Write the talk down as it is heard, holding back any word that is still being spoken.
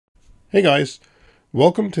Hey guys,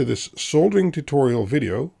 welcome to this soldering tutorial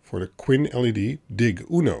video for the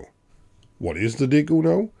QuinLED-Dig-Uno. What is the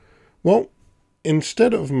Dig-Uno? Well,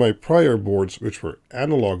 instead of my prior boards, which were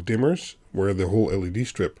analog dimmers, where the whole LED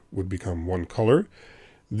strip would become one color,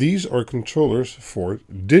 these are controllers for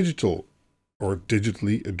digital or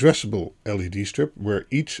digitally addressable LED strip, where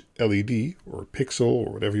each LED or pixel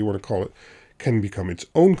or whatever you want to call it can become its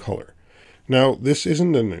own color. Now, this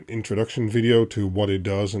isn't an introduction video to what it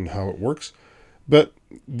does and how it works, but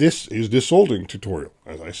this is the soldering tutorial,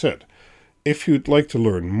 as I said. If you'd like to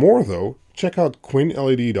learn more though, check out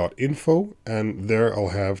QuinLED.info, and there I'll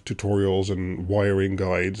have tutorials and wiring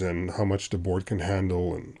guides and how much the board can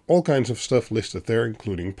handle and all kinds of stuff listed there,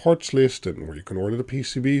 including parts list and where you can order the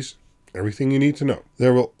PCBs, everything you need to know.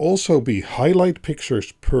 There will also be highlight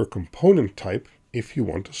pictures per component type if you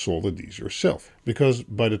want to solder these yourself, because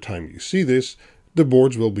by the time you see this, the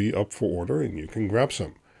boards will be up for order and you can grab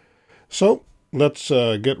some. So let's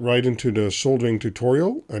get right into the soldering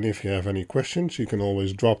tutorial, and if you have any questions you can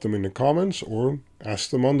always drop them in the comments or ask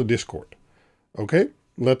them on the Discord. Okay,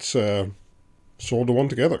 let's solder one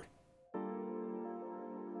together.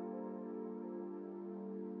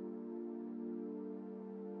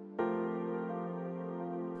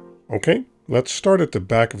 Okay, let's start at the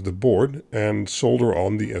back of the board and solder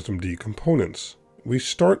on the SMD components. We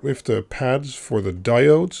start with the pads for the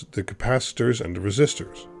diodes, the capacitors and the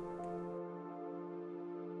resistors.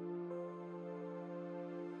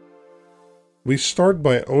 We start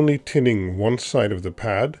by only tinning one side of the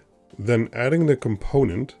pad, then adding the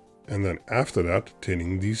component, and then after that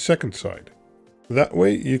tinning the second side. That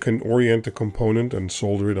way you can orient the component and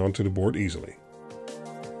solder it onto the board easily.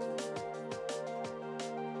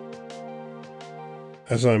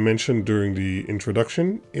 As I mentioned during the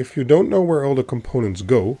introduction, if you don't know where all the components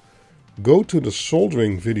go to the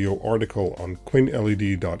soldering video article on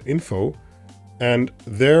QuinLED.info, and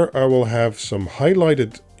there I will have some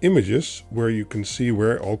highlighted images where you can see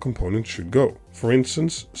where all components should go. For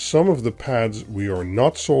instance, some of the pads we are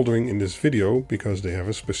not soldering in this video because they have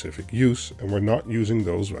a specific use, and we're not using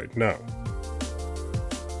those right now.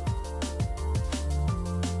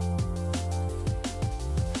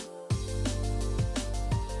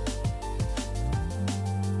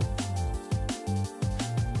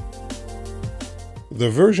 The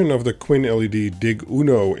version of the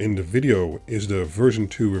QuinLED-Dig-Uno in the video is the version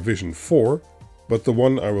 2 revision 4, but the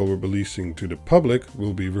one I will be releasing to the public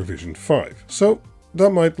will be revision 5, so that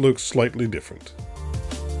might look slightly different.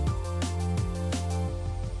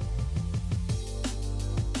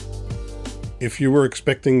 If you were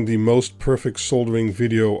expecting the most perfect soldering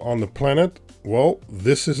video on the planet, well,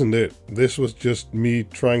 this isn't it. This was just me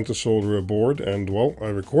trying to solder a board, and well, I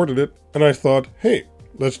recorded it and I thought, hey,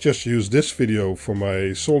 let's just use this video for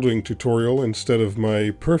my soldering tutorial instead of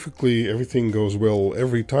my perfectly everything goes well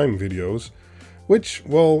every time videos, which,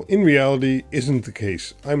 well, in reality isn't the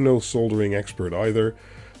case. I'm no soldering expert either,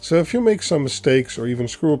 so if you make some mistakes or even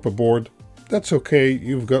screw up a board, that's okay,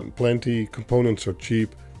 you've got plenty, components are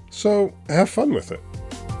cheap, so have fun with it.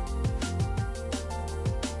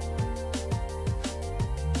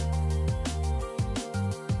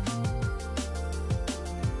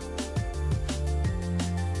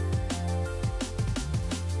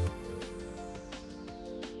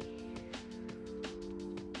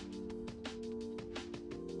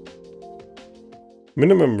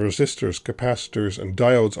 Minimum resistors, capacitors and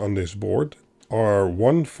diodes on this board are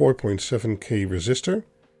one 4.7K resistor,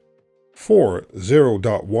 4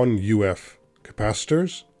 0.1 UF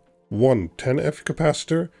capacitors, one 10F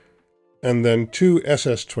capacitor, and then two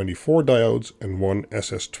SS24 diodes and one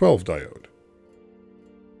SS12 diode.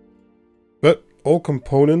 But all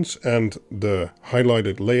components and the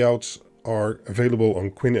highlighted layouts are available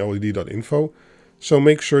on QuinLED.info, so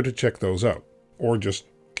make sure to check those out, or just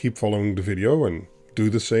keep following the video and do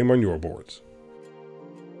the same on your boards.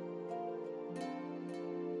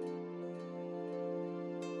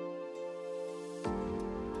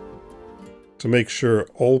 To make sure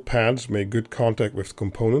all pads make good contact with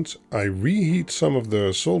components, I reheat some of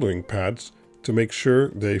the soldering pads to make sure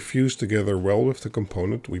they fuse together well with the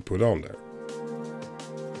component we put on there.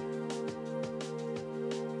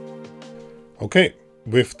 Okay.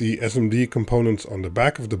 With the SMD components on the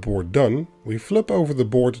back of the board done, we flip over the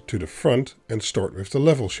board to the front and start with the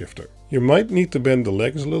level shifter. You might need to bend the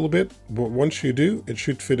legs a little bit, but once you do, it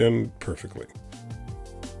should fit in perfectly.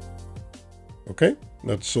 Okay,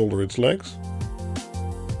 let's solder its legs.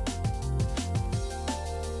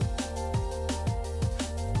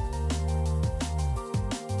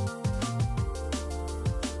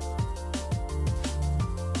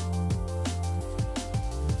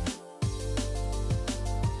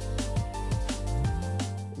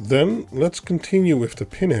 Then let's continue with the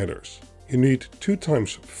pin headers. You need 2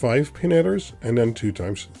 times 5 pin headers and then 2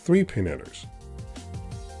 times 3 pin headers.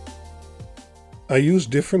 I use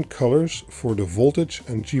different colors for the voltage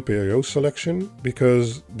and GPIO selection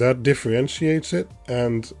because that differentiates it,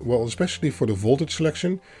 and well, especially for the voltage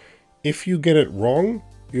selection, if you get it wrong,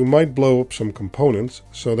 you might blow up some components,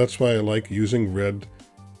 so that's why I like using red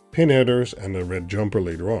pin headers and a red jumper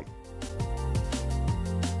later on.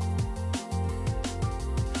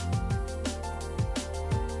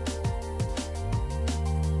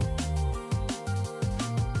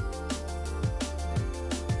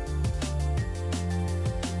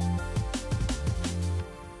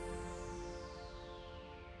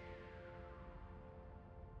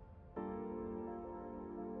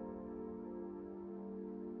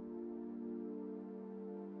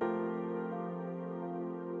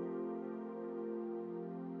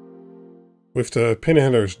 With the pin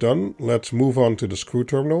headers done, let's move on to the screw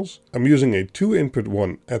terminals. I'm using a 2-input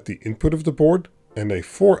one at the input of the board and a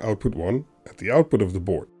 4-output one at the output of the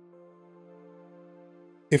board.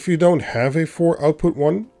 If you don't have a 4-output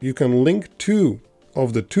one, you can link 2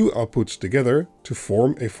 of the 2 outputs together to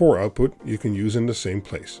form a 4-output you can use in the same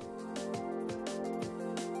place.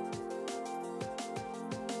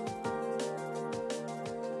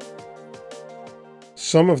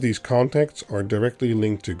 Some of these contacts are directly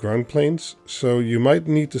linked to ground planes, so you might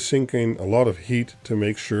need to sink in a lot of heat to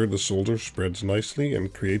make sure the solder spreads nicely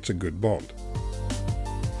and creates a good bond.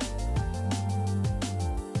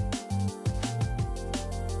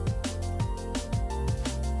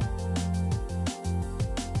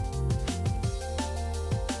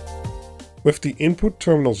 With the input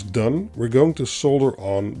terminals done, we're going to solder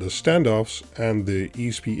on the standoffs and the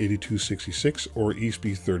ESP8266 or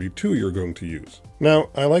ESP32 you're going to use. Now,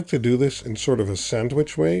 I like to do this in sort of a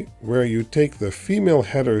sandwich way, where you take the female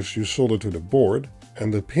headers you solder to the board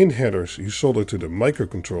and the pin headers you solder to the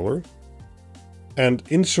microcontroller and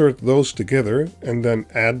insert those together and then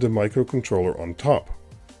add the microcontroller on top.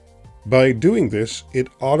 By doing this, it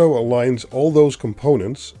auto-aligns all those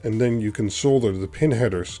components, and then you can solder the pin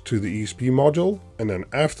headers to the ESP module, and then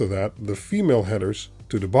after that the female headers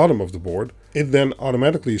to the bottom of the board. It then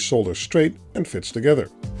automatically solders straight and fits together.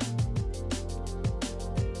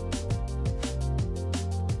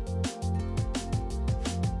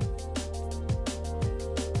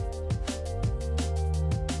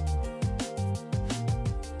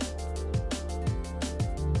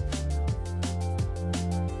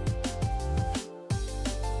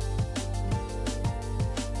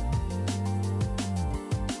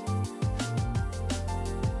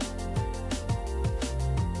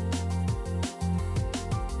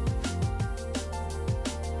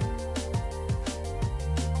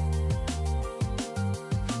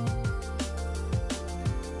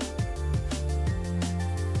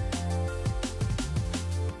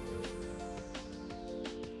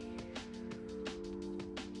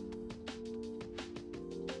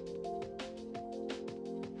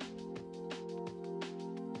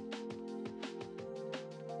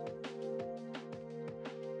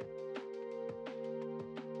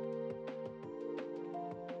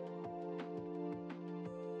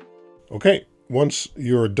 Okay, once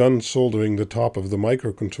you're done soldering the top of the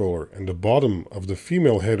microcontroller and the bottom of the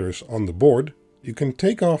female headers on the board, you can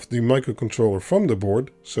take off the microcontroller from the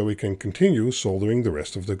board so we can continue soldering the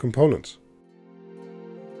rest of the components.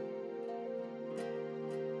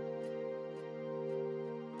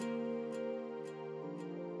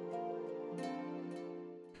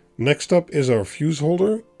 Next up is our fuse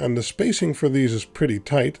holder, and the spacing for these is pretty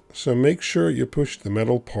tight, so make sure you push the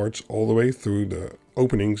metal parts all the way through the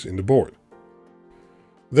openings in the board.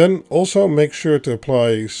 Then also make sure to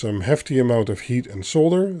apply some hefty amount of heat and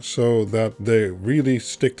solder so that they really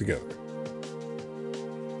stick together.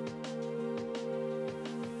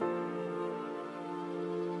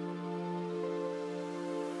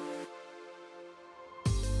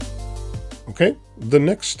 Okay, the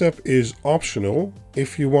next step is optional.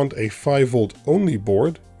 If you want a 5-volt only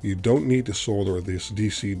board, you don't need to solder this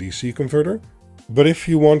DC-DC converter. But if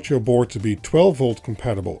you want your board to be 12-volt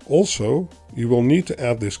compatible also, you will need to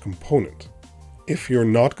add this component. If you're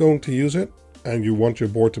not going to use it and you want your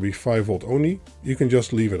board to be 5-volt only, you can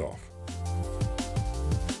just leave it off.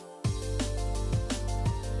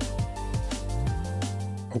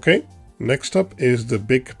 Okay, next up is the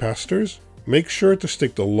big capacitors. Make sure to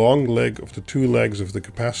stick the long leg of the 2 legs of the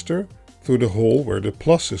capacitor through the hole where the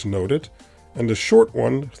plus is noted, and the short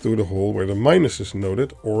one through the hole where the minus is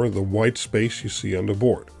noted, or the white space you see on the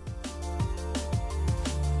board.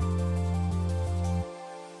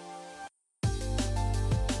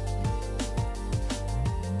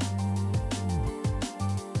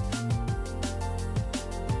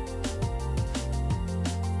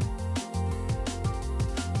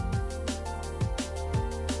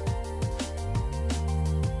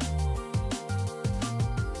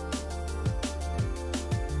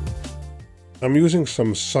 I'm using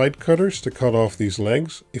some side cutters to cut off these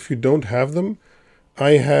legs. If you don't have them,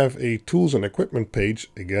 I have a tools and equipment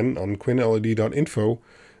page, again on QuinLED-Info,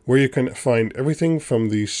 where you can find everything from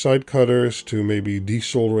these side cutters to maybe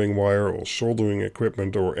desoldering wire or soldering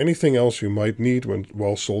equipment or anything else you might need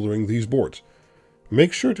while soldering these boards.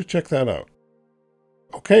 Make sure to check that out.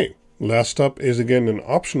 Okay, last up is again an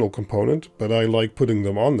optional component, but I like putting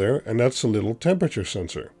them on there, and that's a little temperature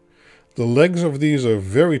sensor. The legs of these are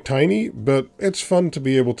very tiny, but it's fun to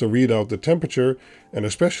be able to read out the temperature, and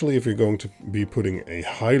especially if you're going to be putting a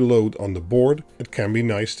high load on the board, it can be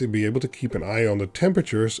nice to be able to keep an eye on the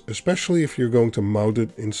temperatures, especially if you're going to mount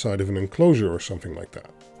it inside of an enclosure or something like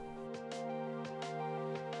that.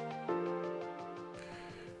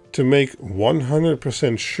 To make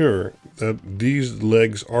 100% sure that these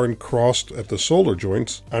legs aren't crossed at the solder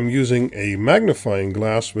joints, I'm using a magnifying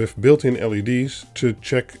glass with built-in LEDs to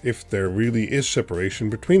check if there really is separation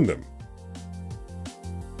between them.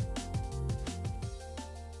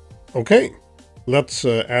 Okay, let's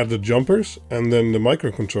add the jumpers and then the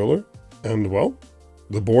microcontroller, and well,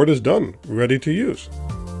 the board is done, ready to use.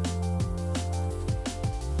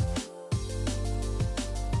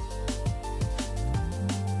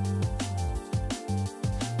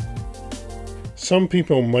 Some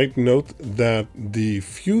people might note that the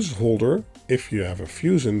fuse holder, if you have a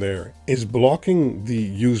fuse in there, is blocking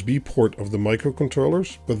the USB port of the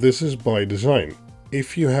microcontrollers, but this is by design.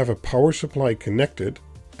 If you have a power supply connected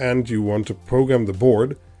and you want to program the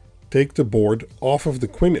board, take the board off of the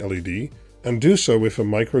QuinLED and do so with a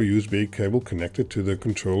micro USB cable connected to the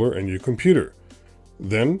controller and your computer.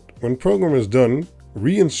 Then, when program is done,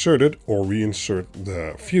 reinsert it or reinsert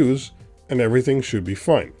the fuse and everything should be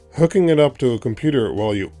fine. Hooking it up to a computer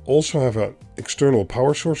while you also have an external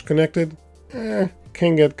power source connected,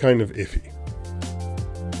 can get kind of iffy.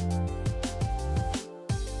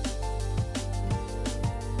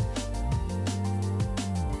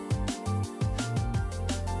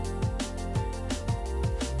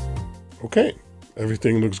 Okay,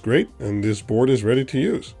 everything looks great and this board is ready to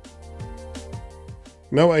use.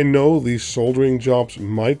 Now I know these soldering jobs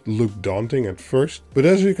might look daunting at first, but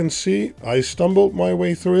as you can see, I stumbled my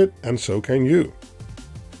way through it, and so can you.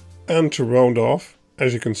 And to round off,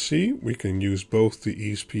 as you can see, we can use both the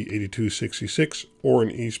ESP8266 or an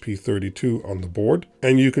ESP32 on the board,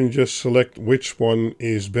 and you can just select which one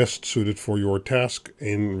is best suited for your task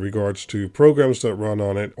in regards to programs that run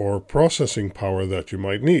on it or processing power that you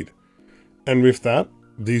might need. And with that,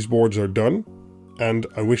 these boards are done. And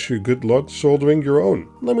I wish you good luck soldering your own.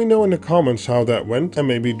 Let me know in the comments how that went and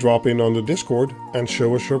maybe drop in on the Discord and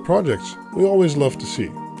show us your projects. We always love to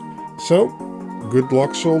see. So, good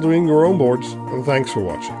luck soldering your own boards and thanks for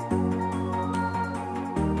watching.